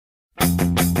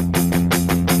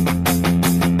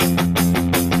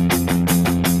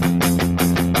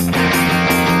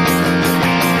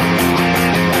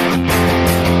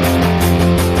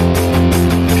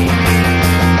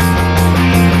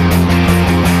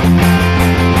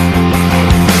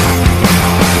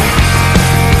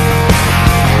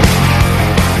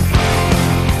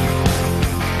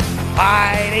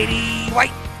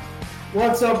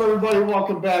What's up, everybody?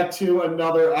 Welcome back to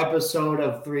another episode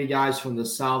of Three Guys from the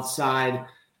South Side.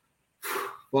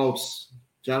 Folks,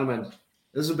 gentlemen,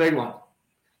 this is a big one.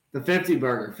 The 50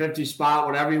 burger, 50 spot,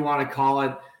 whatever you want to call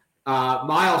it.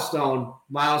 Milestone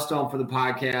for the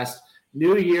podcast.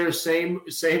 New Year, same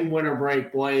winter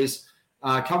break, boys.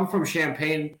 Coming from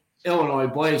Champaign, Illinois,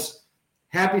 boys.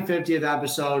 Happy 50th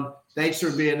episode. Thanks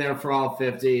for being there for all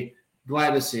 50.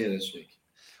 Glad to see you this week.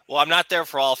 Well, I'm not there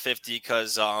for all 50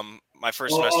 because my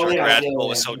first semester in grad school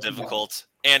was so difficult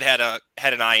and had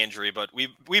an eye injury, but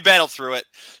we battled through it.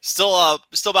 Still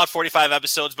about 45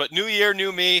 episodes, but new year,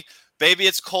 new me. Baby,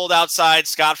 it's cold outside.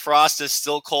 Scott Frost is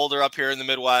still colder up here in the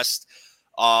Midwest.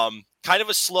 Kind of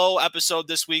a slow episode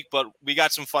this week, but we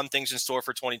got some fun things in store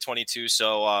for 2022.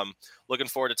 So looking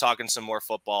forward to talking some more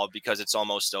football because it's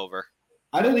almost over.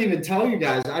 I didn't even tell you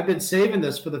guys. I've been saving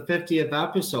this for the 50th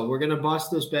episode. We're gonna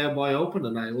bust this bad boy open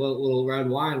tonight. A little red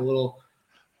wine, a little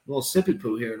sippy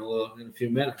poo here in a few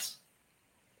minutes.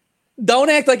 Don't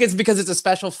act like it's because it's a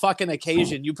special fucking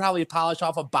occasion. You probably polish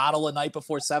off a bottle a night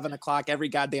before 7 o'clock every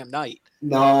goddamn night.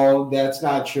 No, that's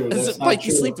not true. It's like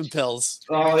you sleeping pills.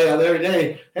 Oh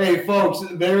yeah, hey folks,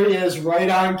 there he is, right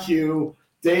on cue.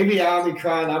 Davey Allen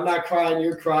crying. I'm not crying.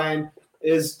 You're crying.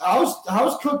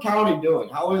 How's Cook County doing?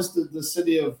 How is the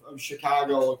city of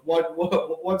Chicago?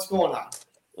 What's going on?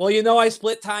 Well, I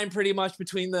split time pretty much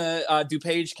between the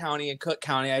DuPage County and Cook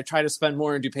County. I try to spend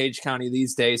more in DuPage County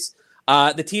these days.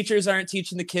 The teachers aren't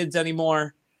teaching the kids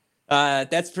anymore.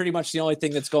 That's pretty much the only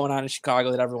thing that's going on in Chicago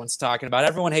that everyone's talking about.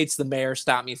 Everyone hates the mayor.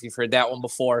 Stop me if you've heard that one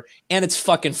before. And it's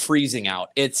fucking freezing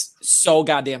out. It's so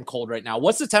goddamn cold right now.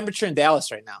 What's the temperature in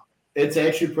Dallas right now? It's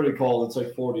actually pretty cold. It's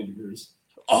like 40 degrees.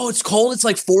 Oh, it's cold. It's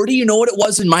like 40. You know what it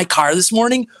was in my car this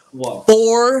morning? What?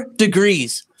 4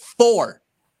 degrees. 4.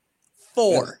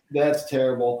 That's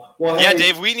terrible. Well, yeah,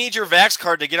 Dave, we need your Vax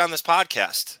card to get on this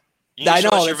podcast. You need to show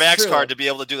us your Vax card to be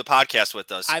able to do the podcast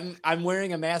with us. I'm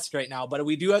wearing a mask right now, but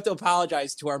we do have to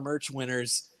apologize to our merch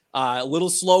winners. A little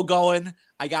slow going.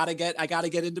 I gotta get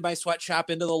into my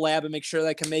sweatshop, into the lab, and make sure that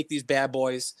I can make these bad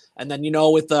boys. And then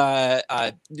with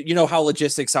how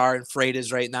logistics are and freight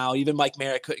is right now. Even Mike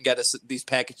Merritt couldn't get us these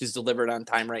packages delivered on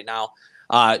time right now.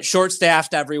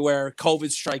 Short-staffed everywhere.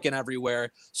 COVID's striking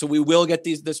everywhere. So we will get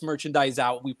this merchandise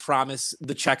out. We promise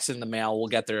the checks in the mail. We'll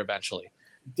get there eventually.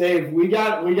 Dave, we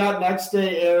got next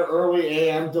day early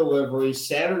AM delivery,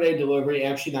 Saturday delivery,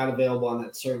 actually not available on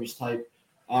that service type.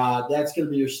 That's going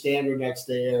to be your standard next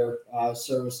day air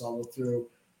service level through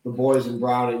the boys in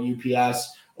Brown at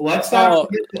UPS. Let's not.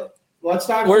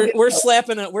 We're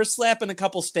slapping a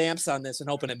couple stamps on this and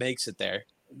hoping it makes it there.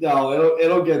 No,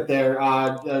 it'll get there.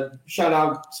 Shout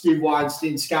out Steve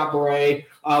Weinstein, Scott Boret.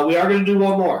 We are going to do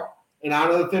one more in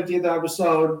honor of the 50th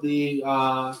episode. The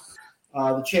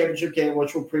championship game,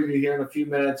 which we'll preview here in a few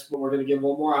minutes, but we're going to give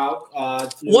one more out.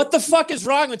 What the fuck is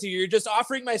wrong with you? You're just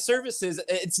offering my services.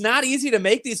 It's not easy to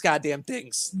make these goddamn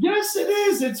things. Yes, it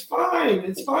is. It's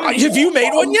fine. Have you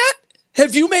made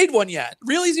one yet?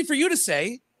 Real easy for you to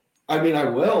say. I mean, I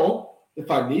will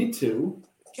if I need to.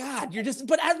 God,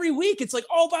 but every week it's like,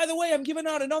 oh, by the way, I'm giving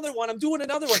out another one. I'm doing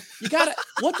another one. You gotta,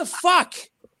 what the fuck?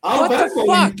 What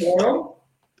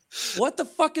the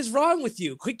fuck is wrong with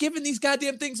you? Quit giving these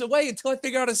goddamn things away until I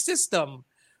figure out a system.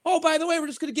 Oh, by the way, we're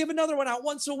just going to give another one out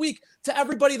once a week to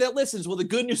everybody that listens. Well, the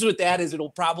good news with that is it'll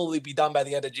probably be done by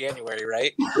the end of January,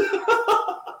 right?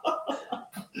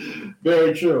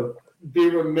 Very true. Be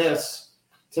remiss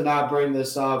to not bring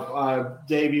this up.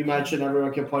 Dave, you mentioned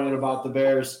everyone complaining about the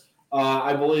Bears.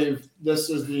 I believe this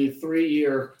is the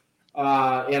 3-year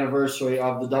anniversary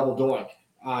of the double doink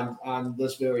on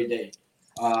this very day.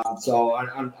 So I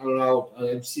don't know.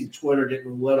 I've seen Twitter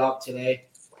getting lit up today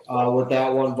with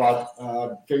that one, but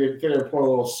figured pour a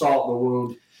little salt in the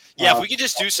wound. Yeah, if we could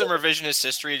just do some revisionist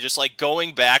history, just like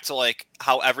going back to like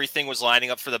how everything was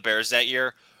lining up for the Bears that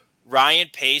year. Ryan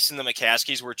Pace and the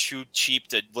McCaskies were too cheap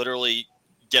to literally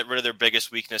get rid of their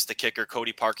biggest weakness, the kicker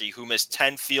Cody Parkey, who missed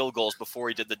 10 field goals before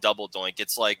he did the double doink.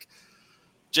 It's like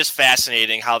just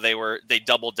fascinating how they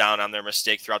doubled down on their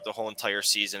mistake throughout the whole entire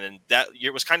season. And that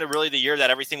year was kind of really the year that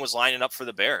everything was lining up for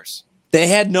the Bears. They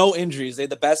had no injuries. They had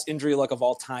the best injury luck of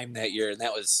all time that year, and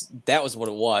that was what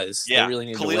it was. Yeah, they really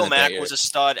needed Khalil to Mack was a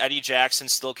stud. Eddie Jackson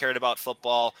still cared about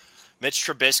football. Mitch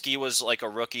Trubisky was like a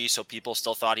rookie, so people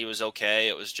still thought he was okay.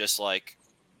 It was just like,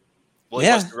 well, he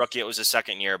wasn't a rookie. It was his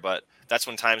second year, but that's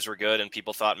when times were good, and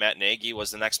people thought Matt Nagy was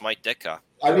the next Mike Ditka.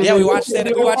 I mean, we watched that.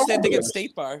 We watched that thing at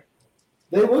State Bar.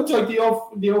 They looked like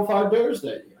the 05 Bears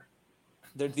that year.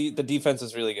 The defense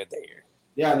was really good that year.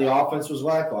 Yeah, the offense was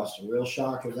lackluster. Real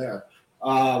shocker there.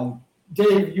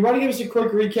 Dave, you want to give us a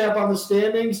quick recap on the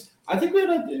standings? I think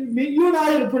you and I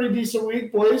had a pretty decent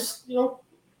week, boys.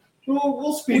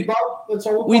 We'll speed bump. That's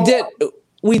all.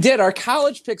 We did. Our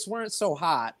college picks weren't so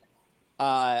hot.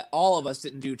 All of us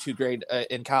didn't do too great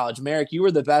in college. Merrick, you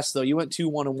were the best though. You went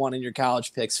 2-1-1 in your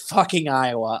college picks. Fucking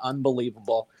Iowa,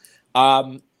 unbelievable.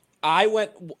 I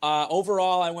went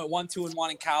overall. I went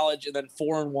 1-2-1 in college, and then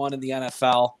 4-1 in the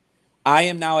NFL. I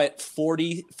am now at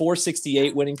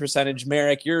 468 winning percentage.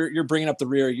 Merrick, you're bringing up the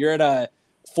rear. You're at a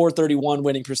 431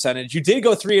 winning percentage. You did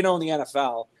go 3-0 in the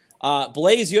NFL.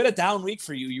 Blaze, you had a down week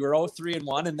for you. You were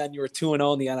 0-3-1, and then you were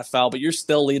 2-0 in the NFL, but you're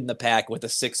still leading the pack with a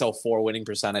 604 winning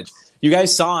percentage. You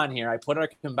guys saw on here, I put our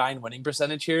combined winning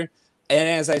percentage here, and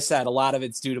as I said, a lot of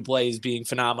it's due to Blaze being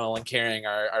phenomenal and carrying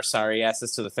our sorry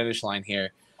asses to the finish line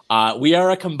here. We are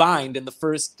a combined in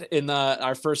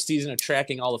our first season of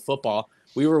tracking all the football.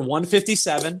 We were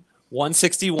 157,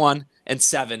 161, and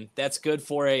 7. That's good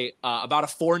for about a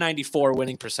 494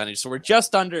 winning percentage. So we're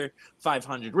just under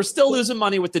 500. We're still losing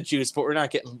money with the juice, but we're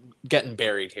not getting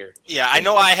buried here. Yeah, I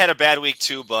know I had a bad week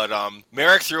too, but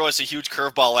Merrick threw us a huge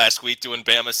curveball last week doing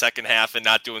Bama second half and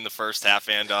not doing the first half,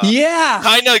 and oh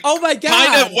my god,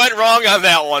 kind of went wrong on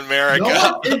that one, Merrick.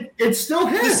 No, it still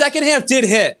hit. The second half did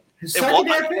hit.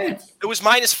 It was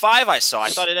 -5. I saw. I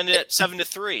thought it ended at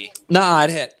 7-3. Nah, it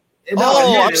hit.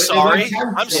 I'm sorry.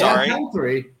 I'm sorry.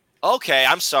 10-3. Okay,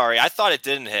 I'm sorry. I thought it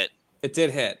didn't hit. It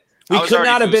did hit. We could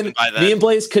not have been. Me and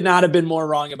Blaze could not have been more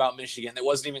wrong about Michigan. It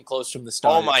wasn't even close from the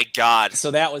start. Oh my god! So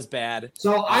that was bad.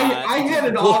 So I had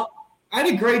it all. I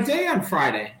had a great day on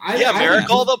Friday. Merrick,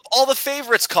 all the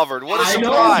favorites covered. What a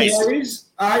surprise! I know, boys.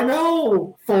 I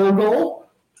know, Fogel.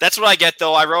 That's what I get,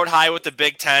 though. I rode high with the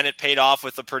Big Ten. It paid off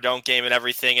with the Purdue game and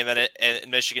everything, and then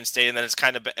Michigan State, and then it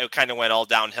kind of went all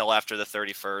downhill after the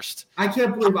 31st. I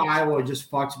can't believe Iowa just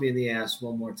fucked me in the ass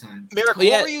one more time. Merrick,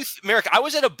 Merrick, I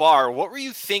was at a bar. What were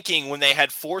you thinking when they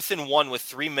had 4th and 1 with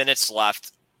 3 minutes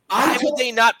left? Why would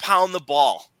they not pound the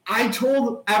ball? I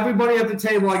told everybody at the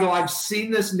table, I go, I've seen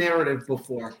this narrative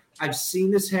before. I've seen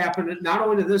this happen, not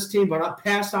only to this team, but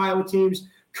past Iowa teams.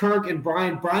 Kirk and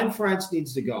Brian Ferentz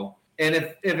needs to go. And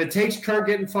if it takes Kirk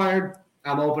getting fired,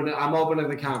 I'm open to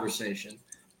the conversation.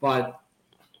 But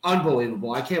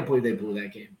unbelievable. I can't believe they blew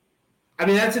that game. I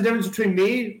mean, that's the difference between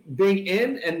me being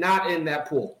in and not in that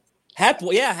pool. Hap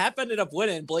ended up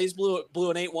winning. Blaze blew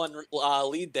an 8-1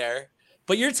 lead there.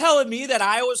 But you're telling me that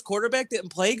Iowa's quarterback didn't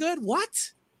play good?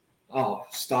 What? Oh,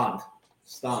 stunned.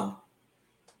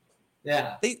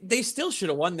 Yeah. They still should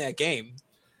have won that game.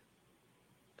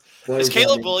 Is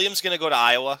Caleb Williams going to go to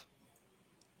Iowa?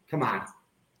 Come on.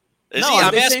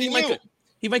 I'm asking you.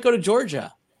 He might go to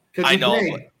Georgia. I know.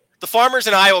 The farmers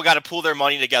in Iowa got to pool their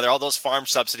money together, all those farm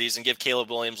subsidies, and give Caleb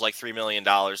Williams like $3 million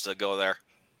to go there.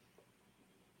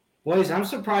 Boys, I'm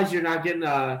surprised you're not getting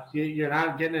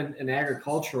an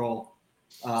agricultural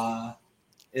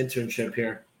internship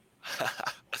here.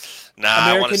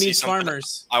 America needs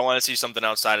farmers. I want to see something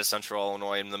outside of Central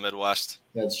Illinois in the Midwest.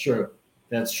 That's true.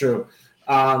 Guys,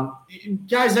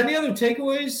 any other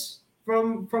takeaways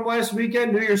from last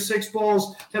weekend? New Year's Six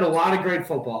Bowls had a lot of great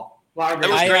football. It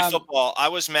was great football. I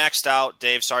was maxed out,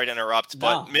 Dave. Sorry to interrupt,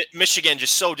 but Michigan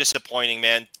just so disappointing,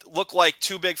 man. Looked like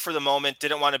too big for the moment.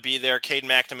 Didn't want to be there. Cade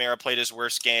McNamara played his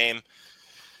worst game.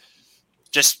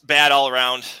 Just bad all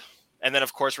around. And then,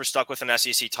 of course, we're stuck with an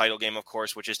SEC title game, of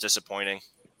course, which is disappointing.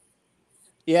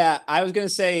 Yeah, I was going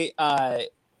to say,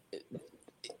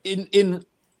 in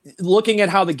looking at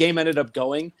how the game ended up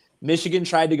going, Michigan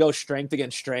tried to go strength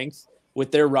against strength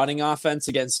with their running offense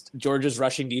against Georgia's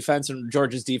rushing defense, and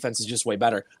Georgia's defense is just way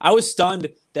better. I was stunned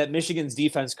that Michigan's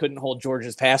defense couldn't hold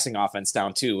Georgia's passing offense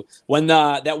down too. When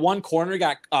that one corner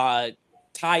got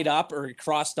tied up or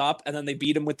crossed up, and then they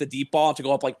beat him with the deep ball to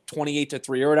go up like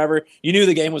 28-3 or whatever, you knew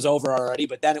the game was over already,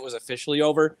 but then it was officially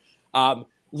over.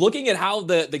 Looking at how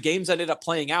the games ended up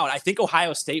playing out, I think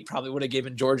Ohio State probably would have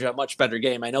given Georgia a much better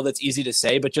game. I know that's easy to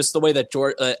say, but just the way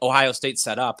that Ohio State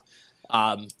set up,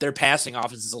 their passing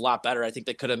offense is a lot better. I think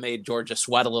they could have made Georgia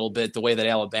sweat a little bit the way that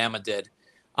Alabama did.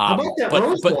 How about that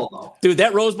Rose Bowl, though? Dude,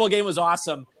 that Rose Bowl game was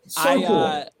awesome.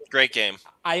 Cool. Great game.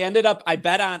 I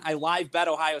live bet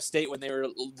Ohio State when they were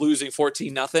losing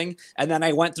 14-0. And then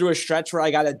I went through a stretch where I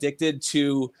got addicted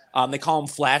to, they call them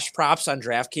flash props on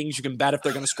DraftKings. You can bet if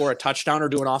they're going to score a touchdown or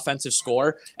do an offensive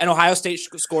score. And Ohio State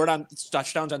scored on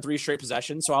touchdowns on 3 straight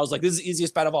possessions. So I was like, this is the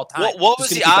easiest bet of all time. What was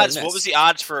the odds? What was the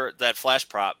odds for that flash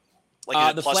prop?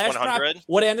 Like the plus flash 100? Prop,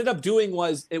 what I ended up doing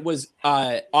was it was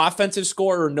offensive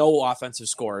score or no offensive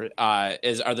score are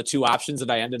the two options that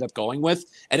I ended up going with.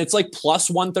 And it's like plus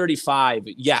 135.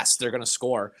 Yes, they're going to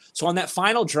score. So on that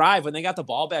final drive, when they got the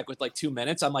ball back with like 2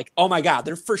 minutes, I'm like, oh my God,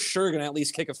 they're for sure going to at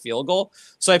least kick a field goal.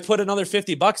 So I put another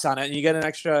 $50 on it and you get an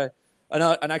extra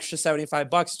an extra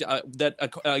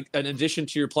 $75 in addition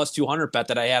to your plus 200 bet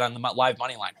that I had on the live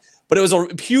money line. But it was a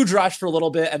huge rush for a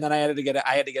little bit, and then I had to get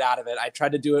out of it. I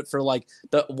tried to do it for like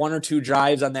the 1 or 2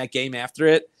 drives on that game after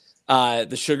it,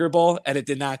 the Sugar Bowl, and it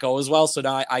did not go as well. So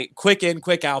now I quick in,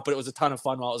 quick out, but it was a ton of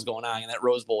fun while it was going on, and that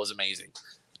Rose Bowl was amazing.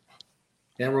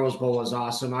 That Rose Bowl was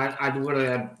awesome. I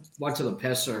literally went to the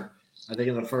pisser, I think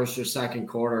in the first or second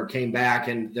quarter, came back,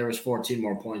 and there was 14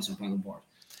 more points up on the board.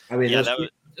 I mean,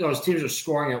 those teams are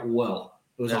scoring at will.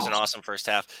 It was an awesome first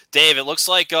half. Dave, it looks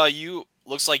like you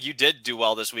did do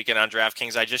well this weekend on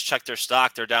DraftKings. I just checked their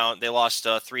stock. They're down. They lost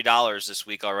 $3 this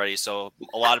week already. So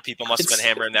a lot of people must have been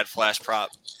hammering that flash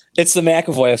prop. It's the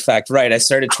McAvoy effect, right? I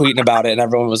started tweeting about it, and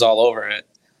everyone was all over it.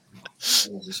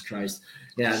 Jesus Christ!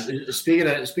 Yeah. Speaking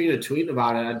of tweeting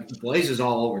about it, Blaze is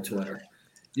all over Twitter.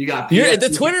 You got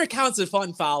the Twitter account's a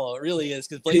fun follow. It really is,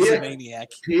 because Blaze is a maniac.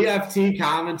 PFT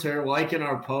commenter liking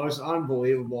our posts,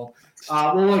 unbelievable.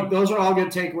 Well, look, those are all good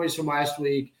takeaways from last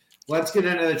week. Let's get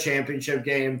into the championship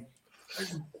game.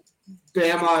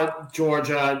 Bama,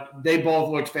 Georgia, they both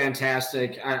looked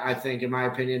fantastic, I think, in my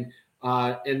opinion,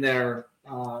 in their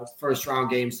first round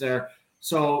games there.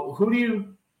 So who do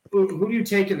you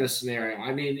take in this scenario?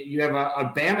 I mean, you have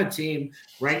a Bama team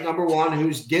ranked number 1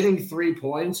 who's getting 3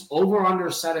 points, over under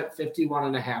set at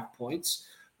 51.5 points.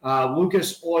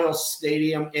 Lucas Oil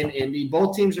Stadium in Indy.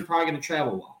 Both teams are probably going to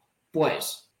travel well.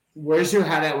 Blaze, where's your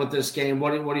head at with this game?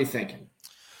 What are you thinking?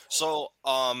 So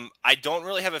I don't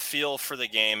really have a feel for the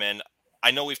game, and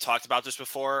I know we've talked about this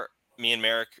before. Me and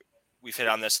Merrick, we've hit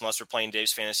on this unless we're playing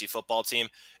Dave's fantasy football team.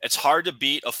 It's hard to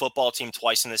beat a football team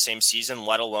twice in the same season,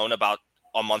 let alone about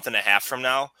a month and a half from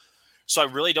now. So I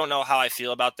really don't know how I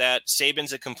feel about that.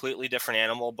 Saban's a completely different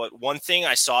animal, but one thing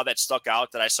I saw that stuck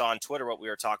out that I saw on Twitter, what we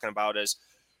were talking about, is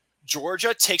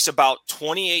Georgia takes about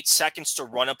 28 seconds to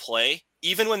run a play,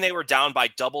 even when they were down by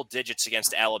double digits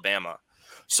against Alabama.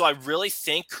 So I really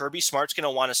think Kirby Smart's going to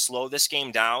want to slow this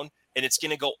game down, and it's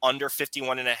going to go under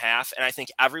 51.5. And I think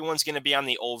everyone's going to be on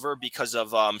the over because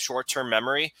of short-term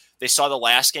memory. They saw the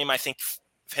last game, I think,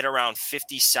 hit around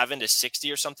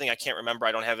 57-60 or something. I can't remember.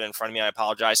 I don't have it in front of me. I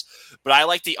apologize. But I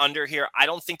like the under here. I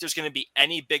don't think there's going to be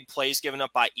any big plays given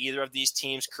up by either of these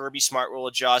teams. Kirby Smart will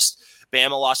adjust.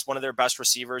 Bama lost one of their best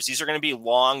receivers. These are going to be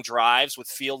long drives with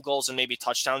field goals and maybe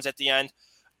touchdowns at the end.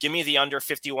 Give me the under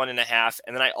 51.5.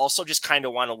 And then I also just kind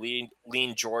of want to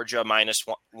lean Georgia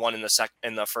 -1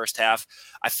 in the first half.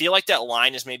 I feel like that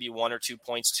line is maybe 1 or 2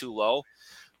 points too low.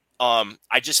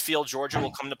 I just feel Georgia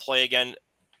will come to play again.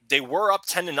 They were up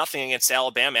 10-0 against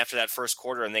Alabama after that first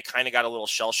quarter, and they kind of got a little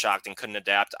shell-shocked and couldn't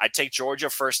adapt. I'd take Georgia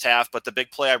first half, but the big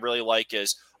play I really like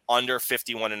is under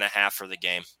 51.5 for the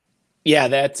game. Yeah,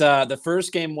 that the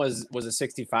first game was a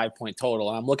 65-point total.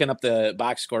 I'm looking up the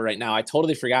box score right now. I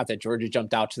totally forgot that Georgia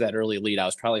jumped out to that early lead. I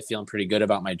was probably feeling pretty good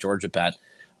about my Georgia bet.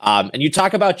 And you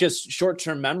talk about just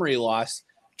short-term memory loss.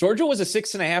 Georgia was a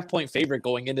 6.5-point favorite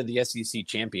going into the SEC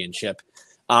championship.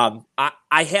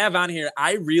 I have on here,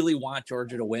 I really want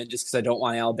Georgia to win just because I don't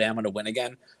want Alabama to win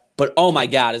again. But, oh, my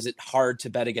God, is it hard to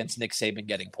bet against Nick Saban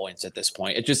getting points at this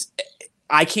point.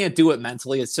 I can't do it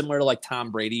mentally. It's similar to like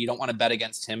Tom Brady. You don't want to bet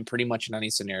against him pretty much in any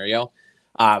scenario.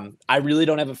 I really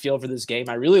don't have a feel for this game.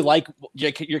 I really like –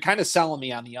 you're kind of selling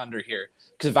me on the under here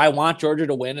because if I want Georgia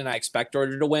to win and I expect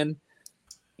Georgia to win,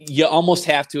 you almost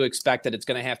have to expect that it's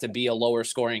going to have to be a lower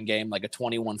scoring game, like a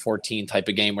 21-14 type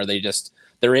of game where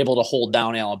they're able to hold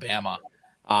down Alabama.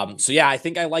 So yeah, I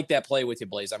think I like that play with you,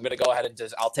 Blaze. I'm going to go ahead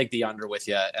and I'll take the under with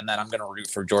you, and then I'm going to root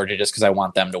for Georgia just because I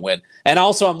want them to win. And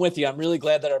also, I'm with you. I'm really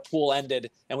glad that our pool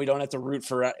ended and we don't have to root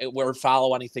for or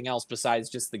follow anything else besides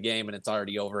just the game, and it's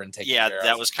already over and taken care of. Yeah,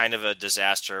 that was kind of a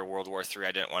disaster, World War III.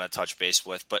 I didn't want to touch base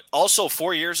with. But also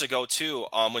 4 years ago, too,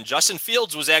 when Justin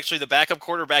Fields was actually the backup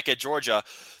quarterback at Georgia,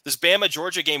 this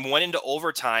Bama-Georgia game went into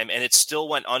overtime, and it still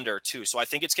went under, too. So I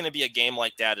think it's going to be a game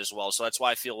like that as well. So that's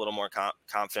why I feel a little more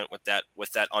confident with that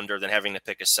under than having to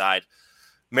pick a side.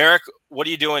 Merrick, what are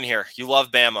you doing here? You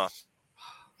love Bama.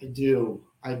 I do.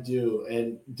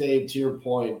 And Dave, to your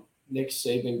point, Nick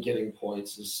Saban getting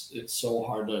points it's so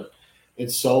hard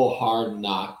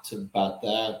not to bet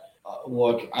that.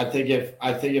 Look, I think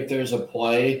if there's a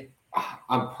play,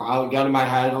 I'm probably got in my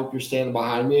head. I hope you're standing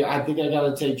behind me. I think I got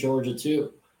to take Georgia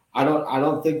too. I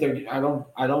don't think that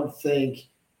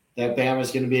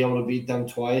Bama's going to be able to beat them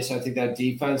twice. I think that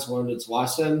defense learned its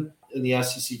lesson in the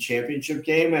SEC championship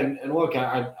game. And look,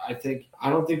 I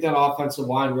don't think that offensive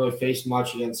line really faced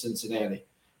much against Cincinnati.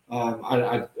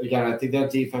 I think that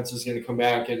defense is going to come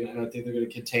back, and I think they're going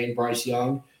to contain Bryce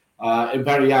Young. And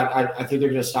better yet, I think they're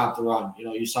going to stop the run. You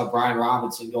know, you saw Brian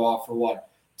Robinson go off for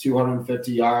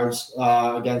 250 yards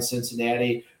against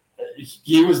Cincinnati.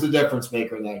 he was the difference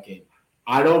maker in that game.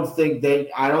 I don't think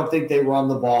they run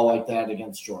the ball like that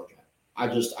against Georgia.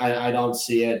 I don't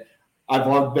see it. I've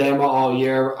loved Bama all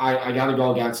year. I got to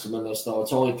go against them in this, though.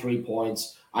 It's only 3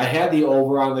 points. I had the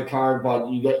over on the card, but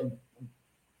you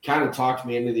kind of talked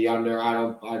me into the under. I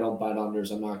don't bet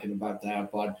unders. I'm not going to bet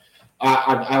that, but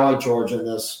I like Georgia in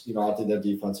this. I think that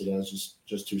defense again is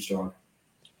just too strong.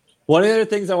 One of the other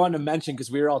things I wanted to mention,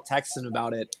 because we were all texting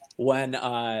about it, when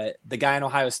the guy in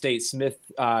Ohio State, Smith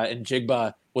and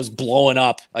Jigba, was blowing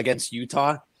up against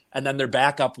Utah, and then their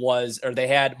backup they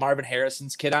had Marvin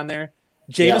Harrison's kid on there.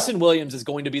 Jameson Williams is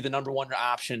going to be the number one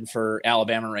option for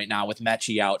Alabama right now with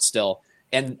Mechie out still.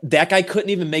 And that guy couldn't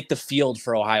even make the field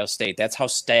for Ohio State. That's how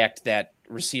stacked that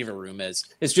receiver room is.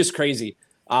 It's just crazy.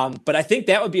 But I think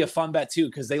that would be a fun bet too,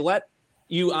 because they let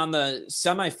you on the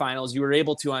semifinals, you were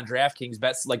able to on DraftKings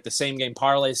bets like the same game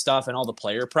parlay stuff and all the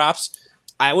player props.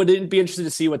 I would be interested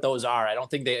to see what those are. I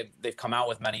don't think they've come out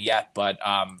with many yet, but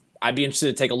I'd be interested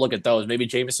to take a look at those. Maybe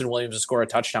Jameson Williams to score a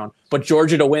touchdown, but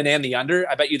Georgia to win and the under.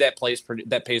 I bet you that pays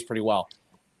pretty well.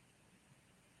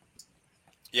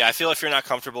 Yeah, I feel if you're not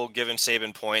comfortable giving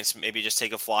Saban points, maybe just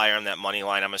take a flyer on that money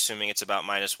line. I'm assuming it's about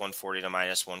minus 140 to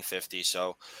minus 150.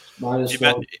 So minus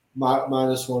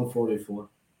 144.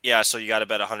 Yeah, so you got to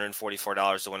bet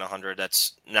 $144 to win 100.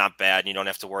 That's not bad. You don't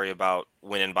have to worry about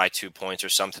winning by 2 points or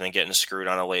something and getting screwed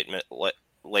on a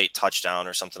late touchdown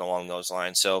or something along those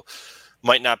lines. So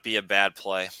might not be a bad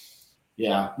play.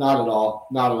 Yeah, not at all.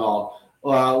 Not at all.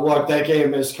 Look, that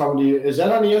game is coming to you. Is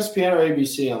that on ESPN or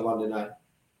ABC on Monday night?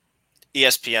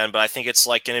 ESPN, but I think it's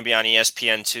like going to be on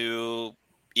ESPN2.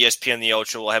 ESPN The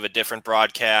Ocho will have a different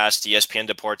broadcast. ESPN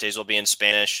Deportes will be in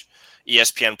Spanish.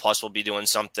 ESPN Plus will be doing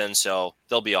something, so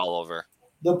they'll be all over.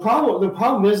 The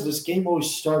problem is this game always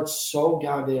starts so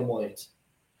goddamn late,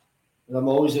 and I'm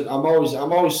always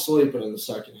sleeping in the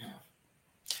second half.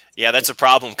 Yeah, that's a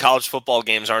problem. College football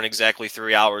games aren't exactly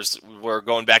 3 hours. We're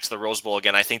going back to the Rose Bowl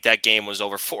again. I think that game was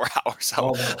over 4 hours.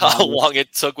 How long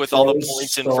it took with all the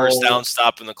points and first down,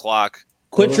 stopping the clock.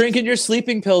 Quit drinking your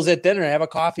sleeping pills at dinner. Have a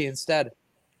coffee instead.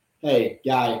 Hey,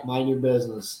 guy, mind your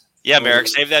business. Yeah, Merrick,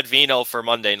 save that vino for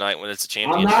Monday night when it's a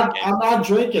championship game. I'm not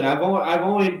drinking. I've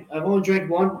only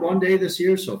drank one day this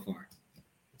year so far.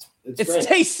 It's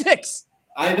day 6.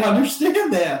 I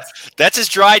understand that. That's his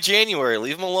dry January.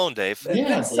 Leave him alone, Dave.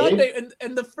 Yeah, and Sunday,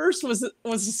 and the first was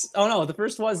the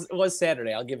first was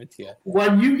Saturday. I'll give it to you.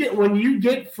 When you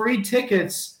get free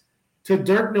tickets to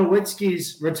Dirk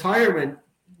Nowitzki's retirement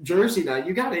jersey night,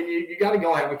 you gotta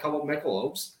go have a couple of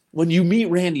Michelob's. When you meet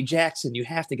Randy Jackson, you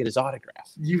have to get his autograph.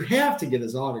 You have to get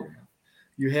his autograph.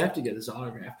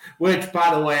 Which,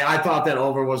 by the way, I thought that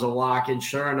over was a lock, and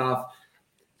sure enough,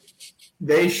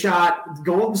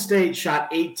 Golden State shot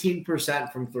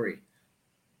 18% from three.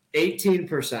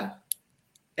 18%.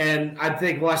 And I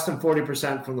think less than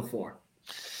 40% from the floor.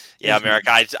 Yeah, Merrick,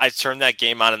 I turned that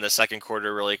game on in the second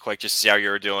quarter really quick just to see how you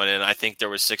were doing, and I think there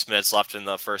was 6 minutes left in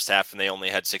the first half, and they only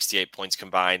had 68 points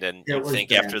combined. And you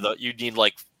think bad. You need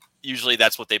usually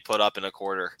that's what they put up in a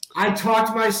quarter. I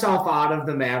talked myself out of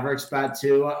the Mavericks bet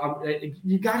too.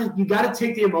 You got to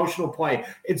take the emotional play.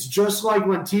 It's just like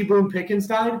when T. Boone Pickens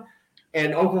died,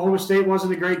 and Oklahoma State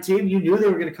wasn't a great team. You knew they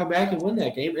were going to come back and win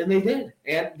that game, and they did.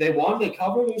 And they won. They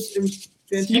covered. It was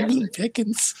fantastic. T. Boone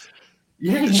Pickens.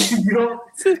 Yeah, you know,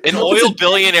 an oil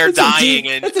billionaire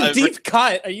dying. That's a deep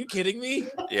cut. Are you kidding me?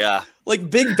 Yeah. Like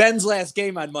Big Ben's last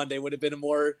game on Monday would have been a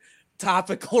more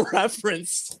topical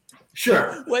reference.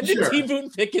 Sure. When did T. Boone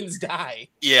Pickens die?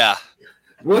 Yeah.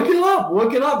 Look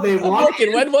it up. They won.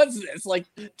 When was this? Like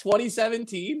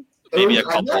 2017? Maybe a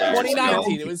couple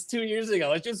 2019. It was 2 years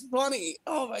ago. It's just funny.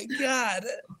 Oh my God.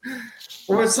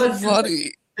 Or it's like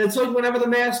funny. It's like whenever the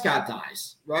mascot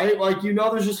dies, right? Like,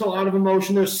 there's just a lot of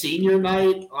emotion. There's senior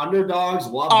night, underdogs.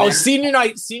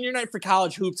 Senior night for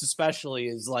college hoops especially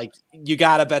is like you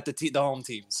gotta bet the home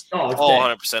teams. Oh,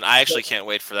 100%. I actually can't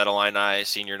wait for that Illini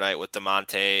senior night with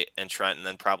DeMonte and Trent, and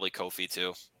then probably Kofi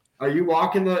too. Are you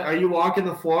walking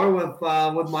the floor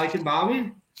with Mike and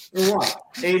Bobby? Or what?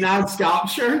 A9 scalp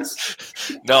shirts?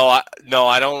 No,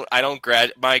 I don't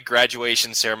my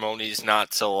graduation ceremony is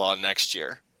not till next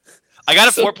year. I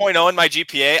got a 4.0 in my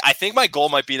GPA. I think my goal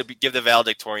might be to give the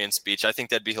valedictorian speech. I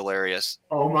think that'd be hilarious.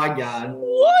 Oh my God.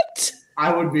 What?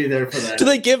 I would be there for that. Do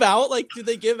they give out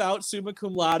summa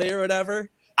cum laude or whatever?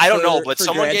 I don't know, but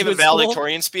someone gave a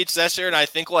valedictorian speech this year, and I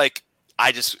think I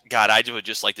would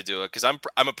just like to do it because I'm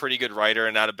a pretty good writer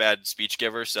and not a bad speech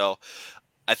giver, so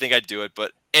I think I'd do it.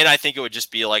 And I think it would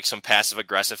just be like some passive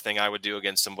aggressive thing I would do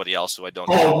against somebody else who I don't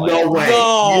know. Oh, no way.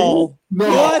 No. No.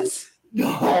 What?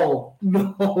 No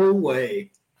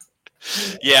way.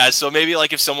 Yeah, so maybe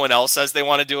like if someone else says they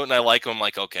want to do it and I like them, I'm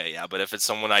like, okay, yeah. But if it's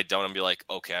someone I don't, I'm be like,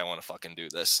 okay, I want to fucking do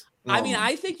this. I mean,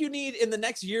 I think you need in the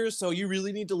next year or so, you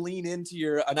really need to lean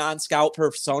into a non-scout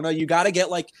persona. You got to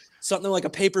get like something like a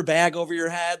paper bag over your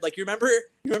head. Like you remember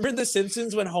in The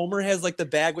Simpsons when Homer has like the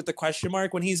bag with the question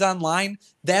mark when he's online?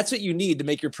 That's what you need to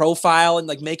make your profile and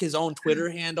like make his own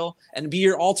Twitter handle and be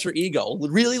your alter ego.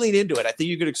 Really lean into it. I think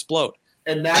you could explode.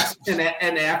 And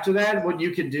after that, what you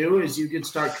could do is you could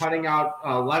start cutting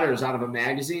out letters out of a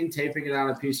magazine, taping it on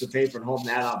a piece of paper, and holding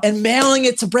that up, and mailing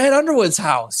it to Brad Underwood's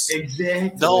house.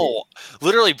 Exactly. No,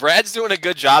 literally, Brad's doing a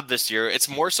good job this year. It's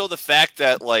more so the fact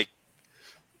that like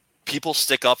people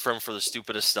stick up for him for the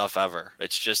stupidest stuff ever.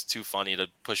 It's just too funny to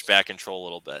push back and troll a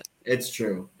little bit. It's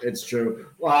true.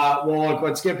 Well, look,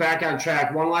 let's get back on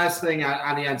track. One last thing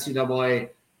on the NCAA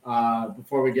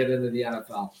before we get into the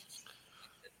NFL.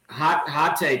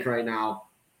 Hot take right now.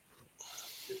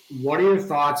 What are your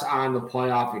thoughts on the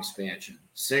playoff expansion?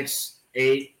 6,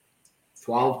 8,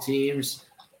 12 teams.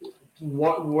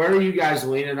 Where are you guys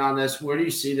leaning on this? Where do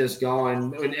you see this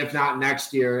going, if not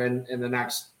next year and in the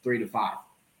next 3 to 5?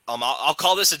 I'll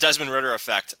call this a Desmond Ritter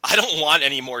effect. I don't want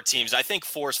any more teams. I think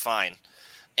 4 is fine.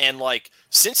 And like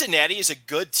Cincinnati is a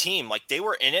good team. Like they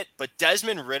were in it, but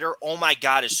Desmond Ritter, oh my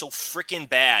God, is so freaking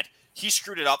bad. He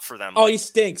screwed it up for them. Oh, he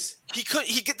stinks.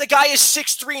 The guy is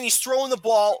 6'3" and he's throwing the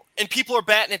ball and people are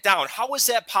batting it down. How is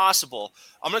that possible?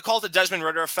 I'm going to call it the Desmond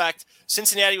Ritter effect.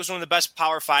 Cincinnati was one of the best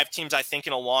Power 5 teams, I think,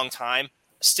 in a long time.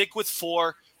 Stick with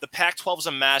 4. The Pac-12 is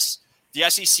a mess. The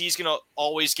SEC is going to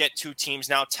always get 2 teams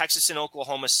now. Texas and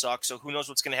Oklahoma suck, so who knows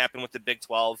what's going to happen with the Big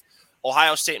 12.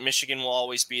 Ohio State and Michigan will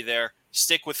always be there.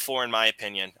 Stick with 4, in my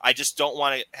opinion. I just don't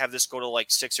want to have this go to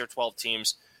like 6 or 12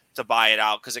 teams to buy it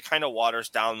out because it kind of waters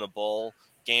down the bowl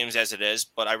games as it is.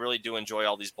 But I really do enjoy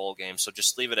all these bowl games, so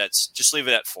just leave it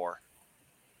at 4.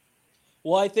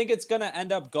 Well, I think it's going to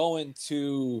end up going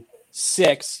to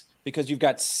 6 because you've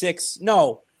got 6.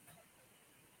 No,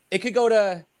 it could go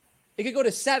to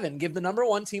 7. Give the number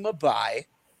 1 team a bye,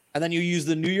 and then you use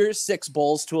the New Year's 6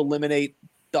 bowls to eliminate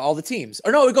all the teams.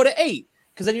 Or no, it would go to 8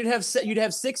 because then you'd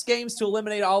have 6 games to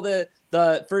eliminate all the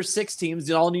first 6 teams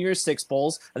in all New Year's 6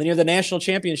 bowls, and then you have the national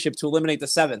championship to eliminate the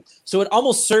 7th. So it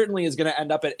almost certainly is going to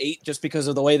end up at 8 just because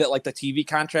of the way that like the TV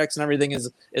contracts and everything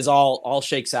is all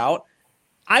shakes out.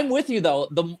 I'm with you though.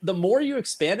 The more you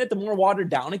expand it, the more watered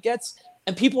down it gets,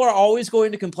 and people are always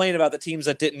going to complain about the teams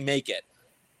that didn't make it.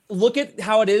 Look at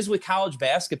how it is with college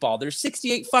basketball. There's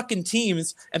 68 fucking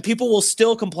teams, and people will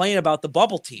still complain about the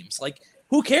bubble teams. Like,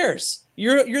 who cares?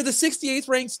 You're the 68th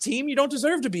ranked team. You don't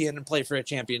deserve to be in and play for a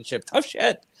championship. Tough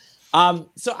shit.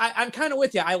 So I'm kind of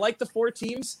with you. I like the 4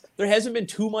 teams. There hasn't been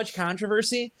too much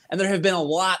controversy, and there have been a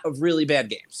lot of really bad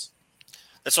games.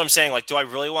 That's what I'm saying. Like, do I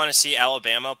really want to see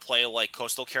Alabama play like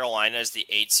Coastal Carolina as the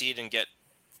 8 seed and get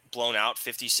blown out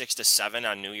 56-7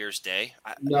 on New Year's Day?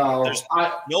 There's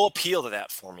no appeal to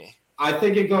that for me. I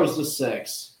think it goes to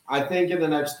 6. I think in the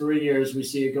next 3 years we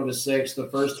see it go to 6.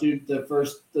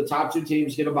 The top 2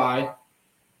 teams get a bye,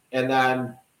 and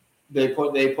then they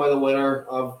play the winner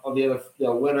of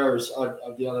the winners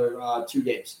of the other 2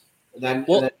 games, and then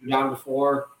you're down to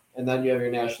 4, and then you have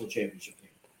your national championship game.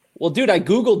 Well, dude, I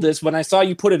Googled this when I saw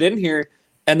you put it in here,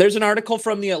 and there's an article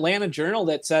from the Atlanta Journal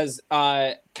that says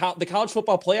the college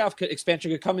football playoff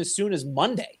expansion could come as soon as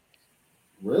Monday.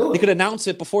 Really? They could announce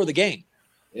it before the game.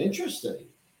 Interesting.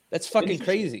 That's fucking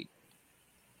crazy.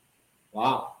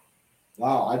 Wow,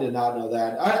 I did not know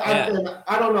that.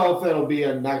 I don't know if it'll be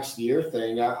a next year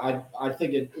thing. I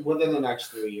think within the next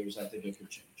 3 years, I think it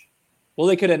could change. Well,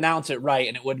 they could announce it right,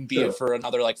 and it wouldn't be it for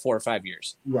another like 4 or 5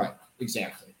 years. Right.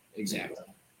 Exactly.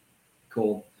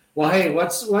 Cool. Well, hey,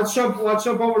 let's jump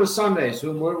over to Sundays,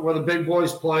 where the big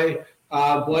boys play.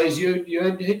 Blaze, you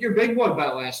hit your big one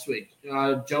bet last week.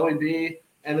 Joey B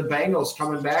and the Bengals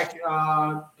coming back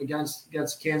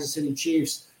against Kansas City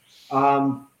Chiefs.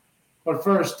 But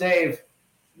first, Dave,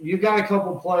 you got a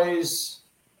couple plays,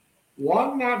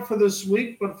 one not for this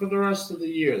week, but for the rest of the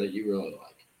year that you really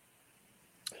like.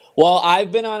 Well,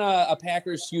 I've been on a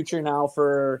Packers future now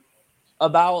for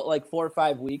about like 4 or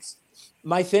 5 weeks.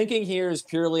 My thinking here is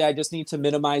purely I just need to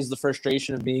minimize the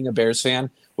frustration of being a Bears fan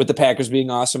with the Packers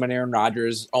being awesome and Aaron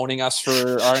Rodgers owning us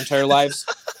for our entire lives.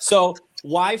 So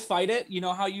why fight it? You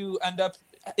know how you end up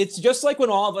 – it's just like when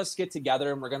all of us get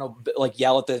together and we're going to like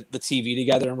yell at the TV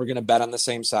together and we're going to bet on the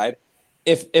same side.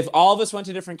 If all of us went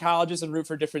to different colleges and root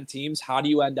for different teams, how do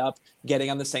you end up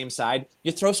getting on the same side?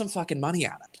 You throw some fucking money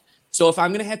on it. So if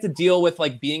I'm going to have to deal with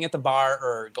like being at the bar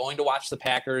or going to watch the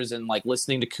Packers and like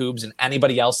listening to Coobs and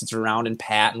anybody else that's around and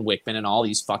Pat and Wickman and all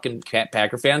these fucking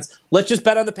Packer fans, let's just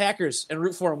bet on the Packers and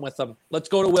root for them with them. Let's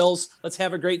go to Will's. Let's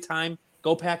have a great time.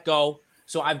 Go Pack, go.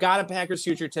 So I've got a Packers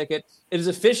future ticket. It is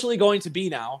officially going to be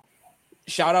now.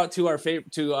 Shout out to our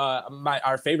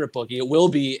favorite bookie. It will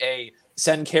be a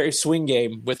send carry swing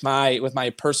game with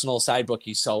my personal side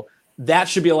bookie. So that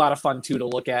should be a lot of fun too to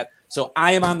look at. So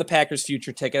I am on the Packers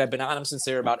future ticket. I've been on them since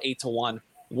they were about 8-1.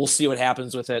 We'll see what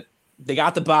happens with it. They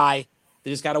got the bye.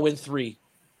 They just got to win 3.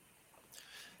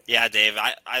 Yeah, Dave,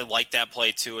 I like that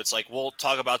play too. It's like, we'll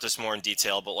talk about this more in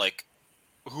detail, but like,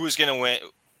 who's going to win?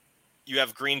 You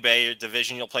have Green Bay, your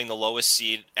division, you'll play in the lowest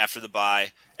seed after the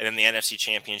bye, and then the NFC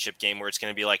Championship game where it's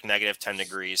going to be like negative 10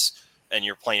 degrees, and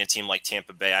you're playing a team like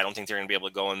Tampa Bay. I don't think they're going to be able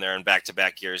to go in there in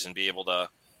back-to-back years and be able to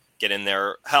get in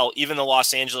there. Hell, even the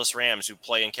Los Angeles Rams, who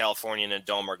play in California in a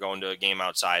dome, are going to a game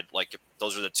outside. Like,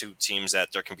 those are the two teams that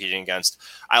they're competing against.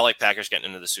 I like Packers getting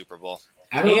into the Super Bowl.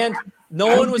 And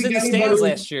no one was in the stands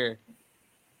last year.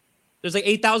 There's like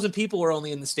 8,000 people were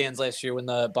only in the stands last year when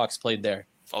the Bucs played there.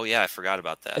 Oh, yeah, I forgot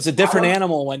about that. It's a different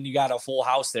animal when you got a full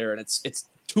house there, and it's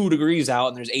 2 degrees out,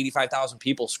 and there's 85,000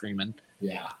 people screaming.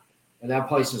 Yeah, and that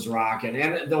place is rocking.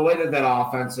 And the way that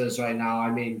offense is right now,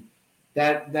 I mean,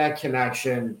 that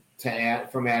connection to Adams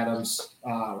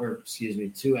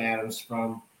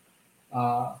from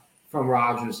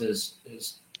Rodgers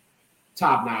is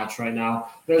top notch right now.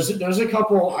 There's a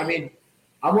couple. I mean,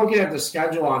 I'm looking at the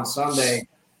schedule on Sunday.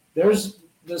 There's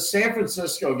the San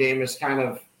Francisco game is kind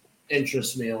of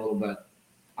interests me a little bit.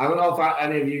 I don't know if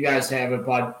any of you guys have it,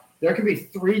 but there could be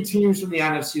 3 teams from the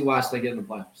NFC West that get in the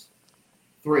playoffs.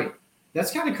 3.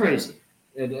 That's kind of crazy.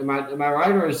 Am I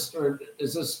right, or is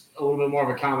this a little bit more of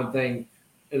a common thing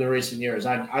in the recent years?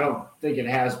 I don't think it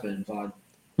has been, but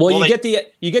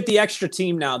you get the extra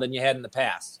team now than you had in the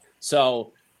past.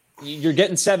 So you're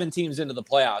getting 7 teams into the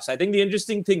playoffs. I think the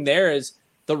interesting thing there is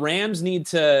the Rams need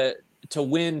to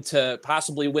win to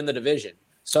possibly win the division.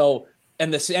 So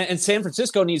and San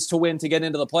Francisco needs to win to get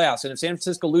into the playoffs. And if San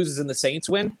Francisco loses and the Saints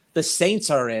win, the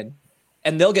Saints are in,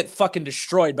 and they'll get fucking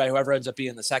destroyed by whoever ends up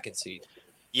being the 2nd seed.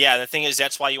 Yeah, the thing is,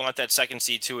 that's why you want that 2nd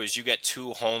seed too, is you get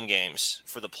 2 home games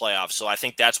for the playoffs. So I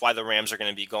think that's why the Rams are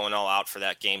going to be going all out for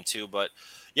that game too. But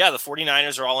yeah, the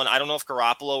 49ers are all in. I don't know if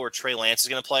Garoppolo or Trey Lance is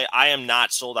going to play. I am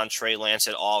not sold on Trey Lance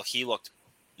at all. He looked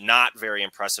not very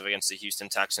impressive against the Houston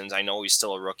Texans. I know he's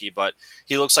still a rookie, but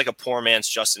he looks like a poor man's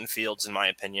Justin Fields, in my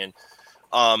opinion.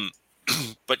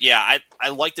 But yeah, I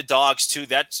like the dogs too.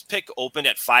 That pick opened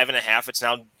at 5.5. It's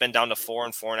now been down to 4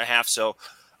 and 4.5. So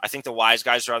I think the wise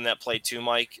guys are on that play too,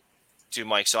 Mike.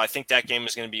 So I think that game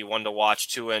is going to be one to watch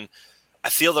too. And I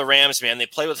feel the Rams, man, they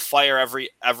play with fire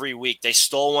every week. They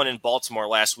stole one in Baltimore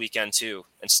last weekend too.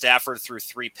 And Stafford threw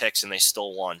 3 picks and they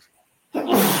still won.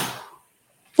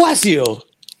 Bless you.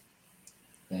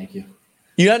 Thank you.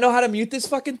 You don't know how to mute this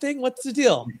fucking thing? What's the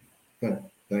deal?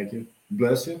 Thank you.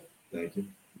 Bless you. Thank you.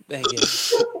 Thank you.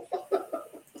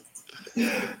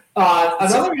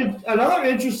 Another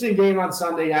interesting game on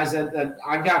Sunday, guys, that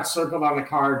I got circled on the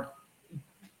card.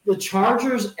 The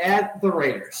Chargers at the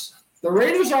Raiders. The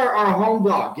Raiders are our home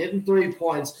dog, getting 3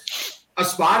 points. A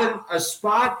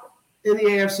spot in the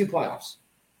AFC playoffs.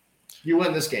 You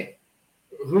win this game.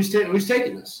 Who's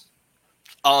taking this?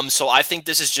 So I think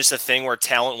this is just a thing where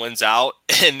talent wins out.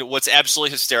 And what's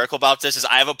absolutely hysterical about this is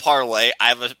I have a parlay. I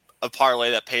have a parlay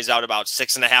that pays out about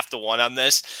 6.5 to 1 on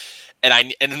this.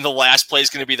 And then the last play is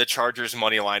going to be the Chargers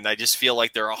money line. I just feel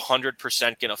like they're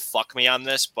 100% going to fuck me on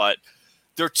this, but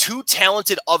they're too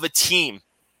talented of a team.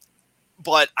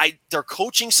 But their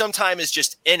coaching sometimes is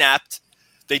just inept.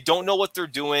 They don't know what they're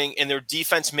doing, and their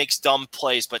defense makes dumb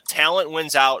plays. But talent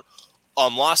wins out.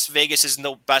 Las Vegas isn't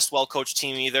the best well-coached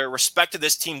team either. Respect to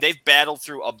this team. They've battled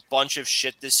through a bunch of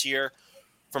shit this year,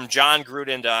 from John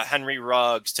Gruden to Henry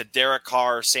Ruggs to Derek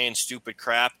Carr saying stupid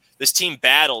crap. This team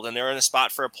battled, and they're in a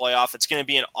spot for a playoff. It's going to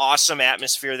be an awesome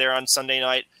atmosphere there on Sunday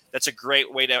night. That's a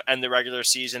great way to end the regular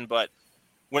season. But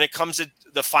when it comes to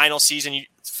the final season,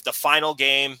 the final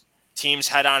game, teams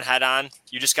head on,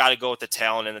 you just got to go with the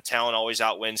talent, and the talent always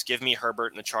outwins. Give me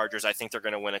Herbert and the Chargers. I think they're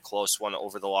going to win a close one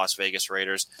over the Las Vegas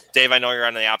Raiders. Dave, I know you're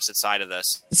on the opposite side of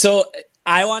this. So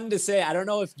I wanted to say, I don't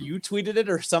know if you tweeted it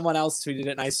or someone else tweeted it,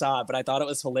 and I saw it, but I thought it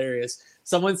was hilarious.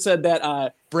 Someone said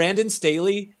that Brandon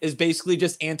Staley is basically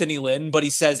just Anthony Lynn, but he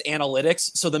says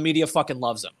analytics, so the media fucking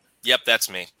loves him. Yep, that's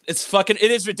me. It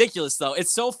is ridiculous, though.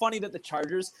 It's so funny that the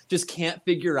Chargers just can't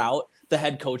figure out the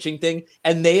head coaching thing,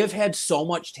 and they have had so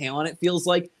much talent, it feels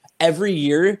like, every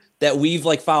year that we've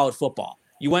followed football.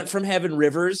 You went from having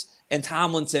Rivers and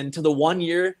Tomlinson to the one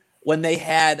year when they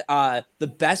had the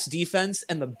best defense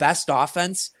and the best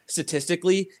offense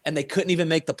statistically, and they couldn't even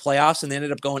make the playoffs, and they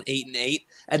ended up going 8-8.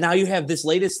 And now you have this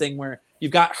latest thing where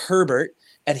you've got Herbert,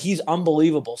 and he's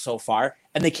unbelievable so far,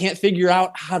 and they can't figure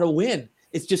out how to win.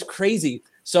 It's just crazy.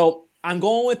 So I'm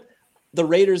going with the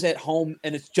Raiders at home,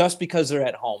 and it's just because they're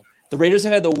at home. The Raiders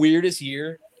have had the weirdest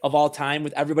year of all time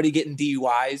with everybody getting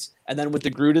DUIs, and then with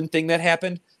the Gruden thing that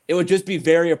happened, it would just be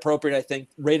very appropriate, I think,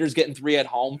 Raiders getting 3 at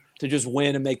home to just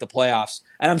win and make the playoffs.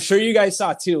 And I'm sure you guys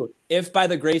saw, too, if by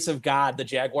the grace of God the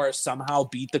Jaguars somehow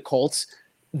beat the Colts,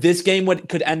 this game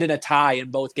could end in a tie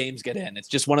and both games get in. It's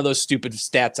just one of those stupid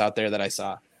stats out there that I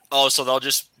saw. Oh, so they'll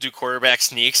just do quarterback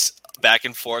sneaks back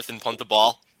and forth and punt the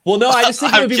ball? Well, no, I just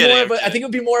think it would be I think it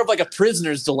would be more of like a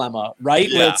prisoner's dilemma, right?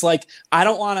 Yeah. Where it's like, I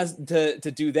don't want us to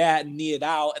do that and knee it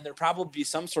out, and there'd probably be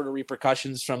some sort of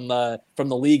repercussions from the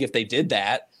league if they did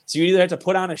that. So you either have to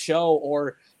put on a show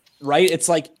or, right? It's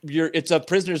like it's a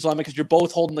prisoner's dilemma because you're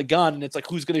both holding the gun, and it's like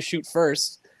who's going to shoot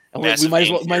first, and we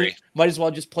might as well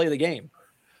just play the game.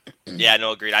 Yeah,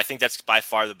 no, agreed. I think that's by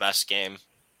far the best game.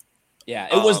 Yeah,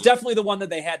 it was definitely the one that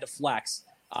they had to flex.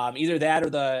 Either that or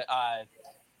the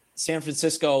San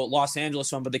Francisco Los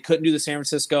Angeles one, but they couldn't do the San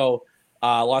Francisco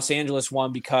Los Angeles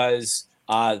one because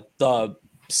the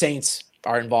Saints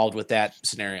are involved with that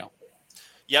scenario.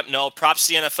 Yep, no, props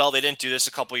to the NFL. They didn't do this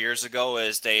a couple years ago.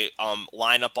 Is they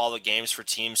line up all the games for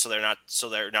teams so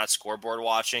they're not scoreboard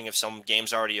watching. If some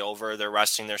game's already over, they're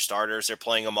resting their starters. They're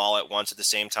playing them all at once at the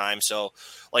same time. So,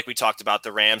 like we talked about,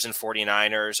 the Rams and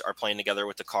 49ers are playing together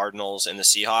with the Cardinals and the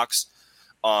Seahawks.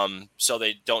 So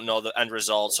they don't know the end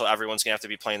result. So everyone's gonna have to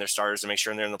be playing their starters to make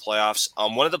sure they're in the playoffs.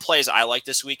 One of the plays I like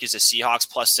this week is the Seahawks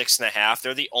plus 6.5.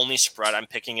 They're the only spread I'm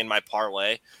picking in my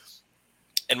parlay.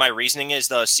 And my reasoning is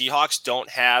the Seahawks don't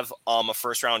have a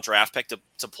first-round draft pick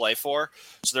to play for,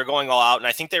 so they're going all out. And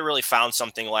I think they really found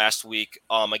something last week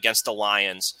against the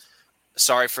Lions.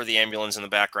 Sorry for the ambulance in the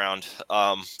background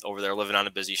over there living on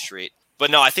a busy street. But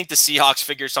no, I think the Seahawks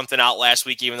figured something out last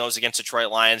week, even though it was against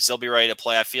Detroit Lions. They'll be ready to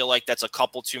play. I feel like that's a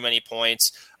couple too many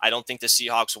points. I don't think the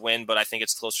Seahawks win, but I think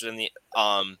it's closer than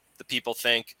the people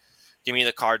think. Give me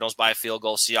the Cardinals by a field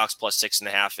goal. Seahawks plus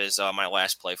 6.5 is my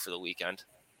last play for the weekend.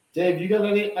 Dave, you got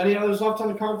any others left on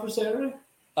the card for Saturday?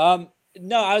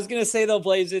 No, I was gonna say though,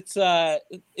 Blaze, it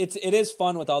is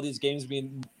fun with all these games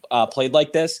being played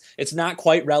like this. It's not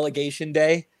quite relegation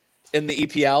day in the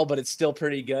EPL, but it's still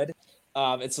pretty good.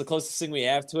 It's the closest thing we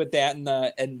have to it. That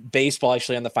and baseball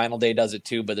actually on the final day does it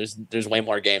too, but there's way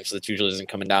more games, so it usually isn't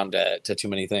coming down to too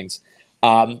many things.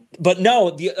 But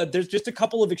no, there's just a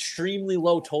couple of extremely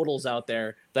low totals out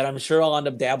there that I'm sure I'll end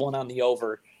up dabbling on the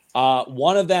over.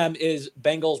 One of them is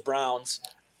Bengals Browns.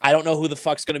 I don't know who the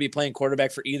fuck's going to be playing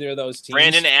quarterback for either of those teams.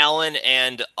 Brandon Allen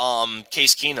and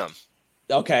Case Keenum.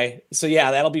 Okay, so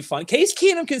yeah, that'll be fun. Case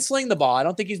Keenum can sling the ball. I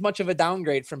don't think he's much of a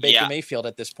downgrade from Baker Mayfield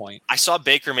at this point. I saw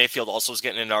Baker Mayfield also was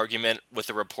getting in an argument with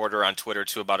a reporter on Twitter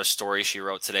too about a story she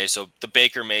wrote today. So the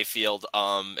Baker Mayfield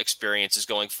experience is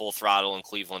going full throttle in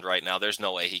Cleveland right now. There's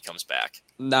no way he comes back.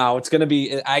 No, it's going to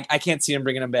be. I can't see him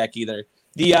bringing him back either.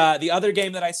 The other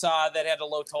game that I saw that had a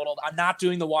low total, I'm not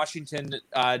doing the Washington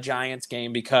Giants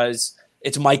game because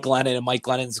it's Mike Glennon, and Mike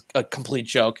Glennon's a complete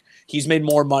joke. He's made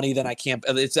more money than I can.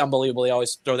 It's unbelievable. They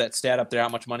always throw that stat up there, how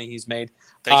much money he's made.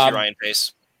 Thank you, Ryan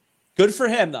Pace. Good for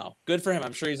him, though. Good for him.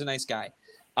 I'm sure he's a nice guy.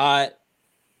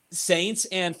 Saints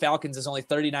and Falcons is only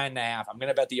 39.5. I'm going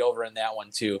to bet the over in that one,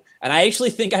 too. And I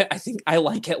actually think I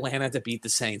like Atlanta to beat the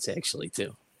Saints, actually,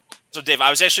 too. So, Dave,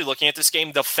 I was actually looking at this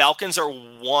game. The Falcons are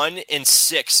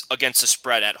 1-6 against the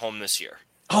spread at home this year.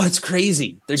 Oh, it's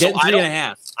crazy. They're getting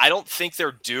 3.5. I don't think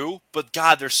they're due, but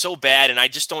God, they're so bad, and I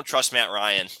just don't trust Matt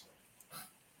Ryan.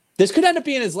 This could end up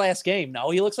being his last game. No,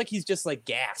 he looks like he's just like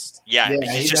gassed. Yeah,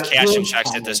 he's just cashing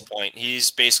checks at this point.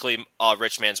 He's basically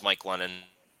rich man's Mike Glennon.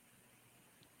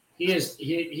 He is.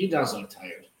 He does look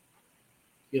tired.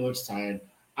 He looks tired.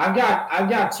 I've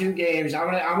got two games. I'm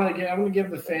gonna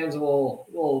give the fans a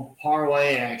little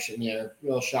parlay action here.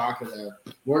 Real shocker there.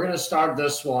 We're gonna start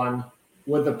this one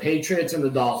with the Patriots and the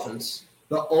Dolphins.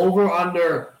 The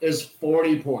over-under is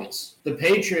 40 points. The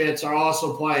Patriots are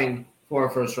also playing for a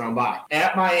first-round bye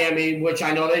at Miami, which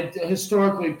I know they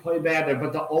historically play bad there,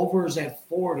 but the over is at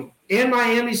 40. And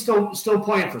Miami's still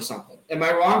playing for something. Am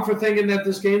I wrong for thinking that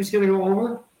this game's going to go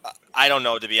over? I don't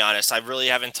know, to be honest. I really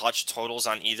haven't touched totals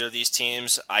on either of these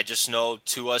teams. I just know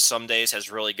Tua some days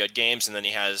has really good games, and then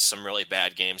he has some really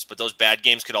bad games. But those bad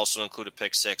games could also include a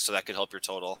pick six, so that could help your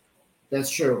total.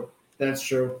 That's true.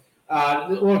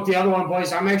 Look, the other one,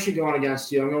 boys, I'm actually going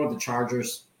against you. I'm going with the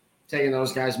Chargers, taking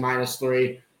those guys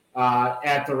 -3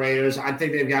 at the Raiders. I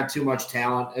think they've got too much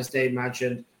talent, as Dave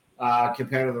mentioned.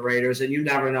 compared to the Raiders, and you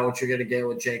never know what you're going to get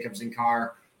with Jacobs and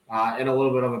Carr, and a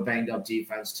little bit of a banged-up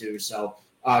defense too. So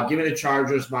give me the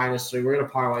Chargers -3. We're going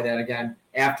to parlay that again.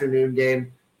 Afternoon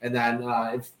game, and then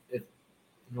if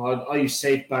all you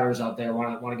safe bettors out there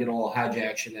want to get a little hedge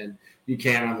action in, you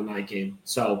can on the night game.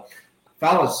 So,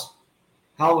 fellas,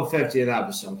 hell of a 50th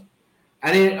episode.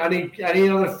 Any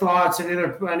other thoughts? Any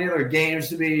other games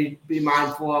to be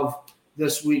mindful of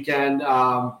this weekend?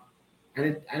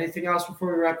 Anything else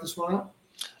before we wrap this one up?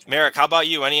 Merrick, how about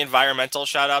you? Any environmental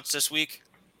shout-outs this week?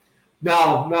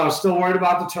 No. Still worried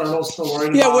about the turtles. Still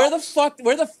worried. Yeah, where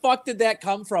the fuck did that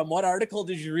come from? What article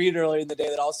did you read earlier in the day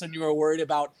that all of a sudden you were worried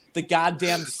about the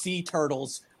goddamn sea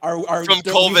turtles are from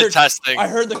COVID testing? I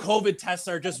heard the COVID tests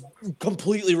are just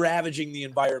completely ravaging the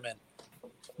environment.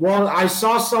 Well, I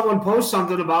saw someone post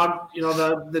something about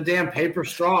the damn paper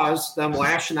straws, them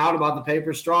lashing out about the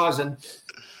paper straws, and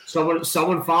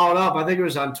someone followed up. I think it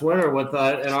was on Twitter with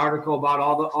an article about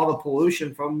all the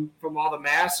pollution from all the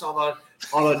masks, all the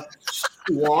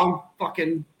long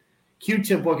fucking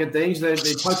Q-tip looking things that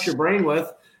they touch your brain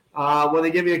with when they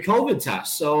give you a COVID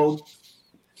test. So,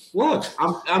 look,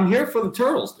 I'm here for the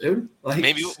turtles, dude.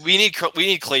 Maybe we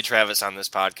need Clay Travis on this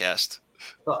podcast.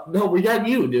 No, we got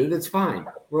you, dude. It's fine.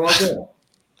 We're all good.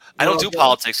 I don't do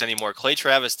politics anymore. Clay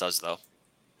Travis does, though.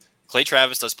 Clay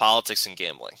Travis does politics and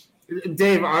gambling.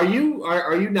 Dave, are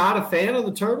you not a fan of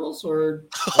the turtles, or?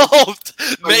 Oh,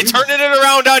 man, turning it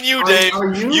around on you, Dave.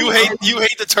 You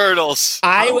hate the turtles.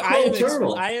 I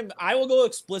will go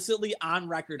explicitly on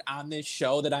record on this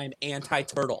show that I am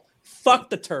anti-turtle. Fuck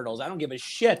the turtles. I don't give a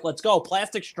shit. Let's go.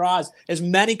 Plastic straws. As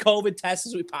many COVID tests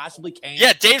as we possibly can.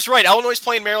 Yeah, Dave's right. Illinois is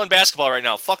playing Maryland basketball right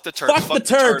now. Fuck the turtles. Fuck the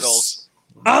turtles.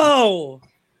 Oh.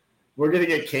 We're going to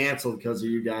get canceled because of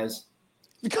you guys.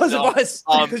 Because of us.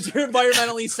 Because your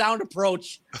environmentally sound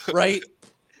approach, right?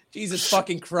 Jesus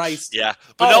fucking Christ. Yeah.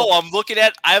 But I'm looking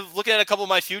at a couple of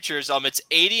my futures. It's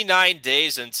 89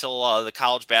 days until the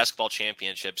college basketball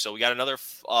championship. So we got another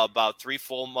about 3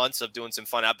 full months of doing some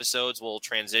fun episodes. We'll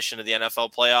transition to the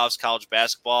NFL playoffs, college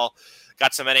basketball.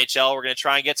 Got some NHL. We're going to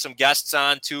try and get some guests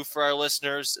on too for our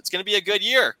listeners. It's going to be a good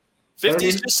year. 50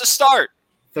 is just a start.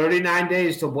 39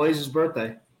 days till Blaze's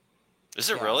birthday. Is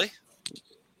it really?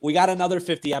 We got another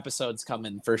 50 episodes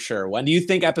coming for sure. When do you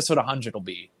think episode 100 will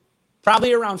be?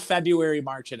 Probably around February,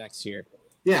 March of next year.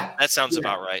 Yeah. That sounds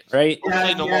about right. Right?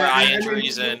 Hopefully no more eye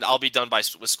injuries, and I'll be done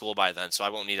with school by then, so I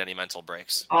won't need any mental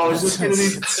breaks. Oh, is this going to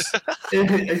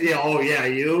be – yeah,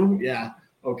 you? Yeah.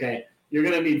 Okay. You're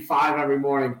going to need 5 every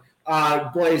morning.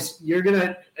 Blaze,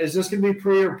 is this going to be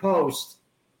pre or post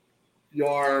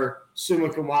your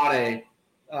summa cum laude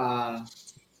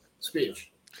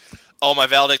speech? Oh, my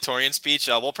valedictorian speech?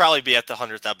 We'll probably be at the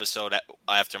 100th episode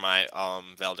after my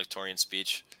valedictorian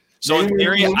speech. So in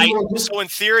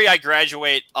theory, I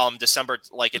graduate December,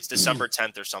 like it's December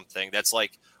 10th or something. That's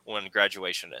like when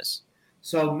graduation is.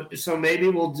 So maybe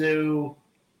we'll do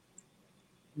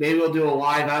a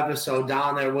live episode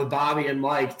down there with Bobby and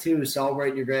Mike too,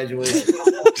 celebrating your graduation.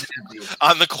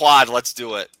 On the quad, let's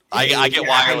do it. I get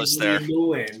wireless there. Dave,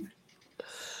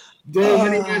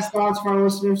 any last thoughts for our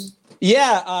listeners?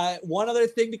 Yeah, one other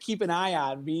thing to keep an eye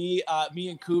on, me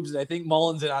and Coobs, and I think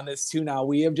Mullen's in on this too now,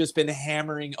 we have just been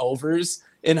hammering overs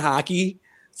in hockey.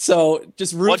 So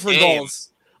just root for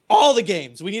goals. All the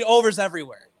games. We need overs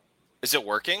everywhere. Is it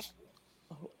working?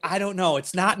 I don't know.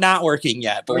 It's not working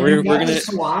yet, but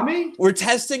we're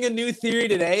testing a new theory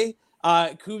today.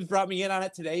 Coobs brought me in on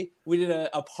it today. We did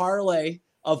a parlay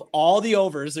of all the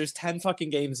overs. There's 10 fucking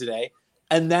games today.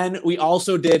 And then we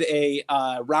also did a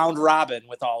round robin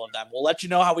with all of them. We'll let you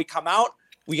know how we come out.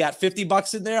 We got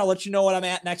 $50 in there. I'll let you know what I'm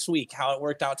at next week, how it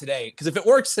worked out today. Because if it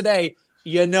works today,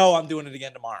 I'm doing it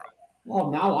again tomorrow.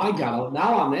 Well, now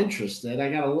I'm interested.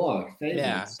 I got to look.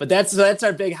 Yeah, but that's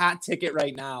our big hot ticket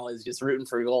right now is just rooting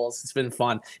for goals. It's been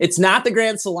fun. It's not the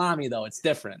Grand Salami, though. It's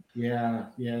different. Yeah.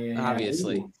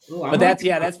 Obviously. But that's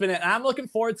been it. And I'm looking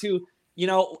forward to,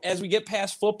 as we get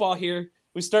past football here,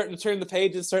 we're starting to turn the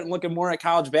pages, starting looking more at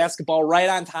college basketball right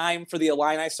on time for the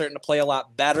Illini, starting to play a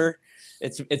lot better.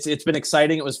 It's been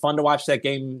exciting. It was fun to watch that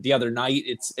game the other night.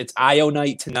 It's IO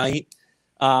night tonight.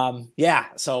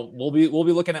 So we'll be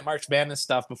looking at March Madness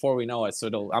stuff before we know it.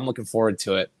 So I'm looking forward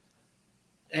to it.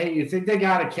 Hey, you think they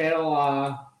got a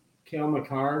Cale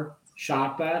McCarr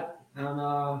shot bet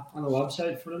on the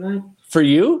website for tonight? For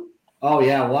you? Oh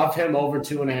yeah, love him over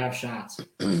 2.5 shots.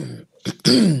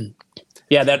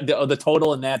 Yeah, that the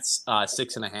total, and that's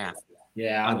 6.5.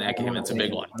 Yeah, on that game, it's a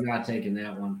big one. I'm not taking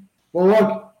that one. Well,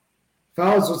 look,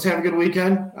 fellas, let's have a good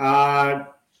weekend.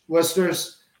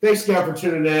 Listeners, thanks again for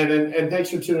tuning in, and thanks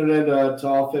for tuning in to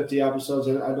all 50 episodes.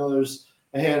 I know there's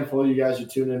a handful of you guys who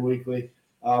tune in weekly.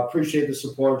 Appreciate the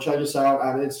support. Check us out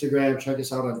on Instagram. Check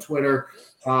us out on Twitter.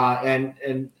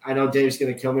 And I know Dave's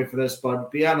going to kill me for this, but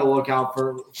be on the lookout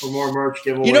for more merch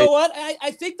giveaways. You know what?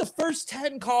 I think the first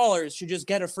 10 callers should just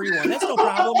get a free one. That's no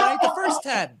problem, right? The first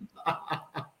 10.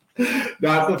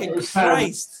 Not the first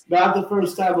time. Not the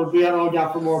first time. We'll be on the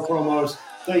lookout for more promos.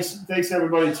 Thanks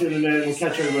everybody tuning in. We'll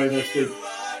catch everybody next week.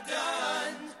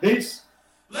 Peace.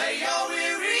 Lay your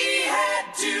weary head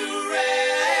to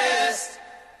rest.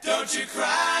 Don't you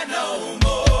cry no more.